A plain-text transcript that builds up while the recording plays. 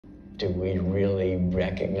do we really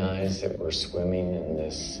recognize that we're swimming in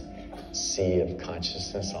this sea of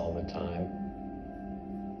consciousness all the time?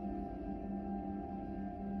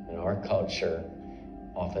 In our culture,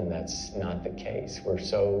 often that's not the case. We're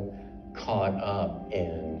so caught up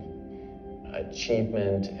in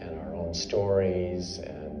achievement and our own stories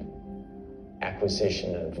and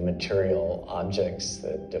acquisition of material objects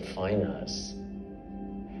that define us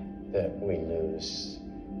that we lose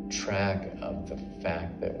track of the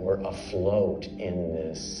fact that we're afloat in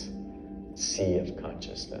this sea of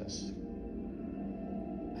consciousness.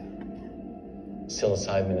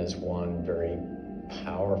 Psilocybin is one very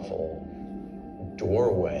powerful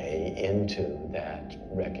doorway into that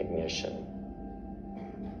recognition.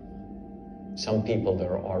 Some people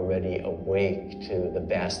are already awake to the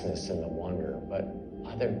vastness and the wonder, but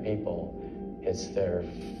other people, it's their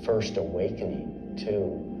first awakening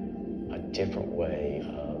to a different way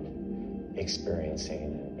of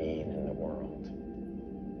experiencing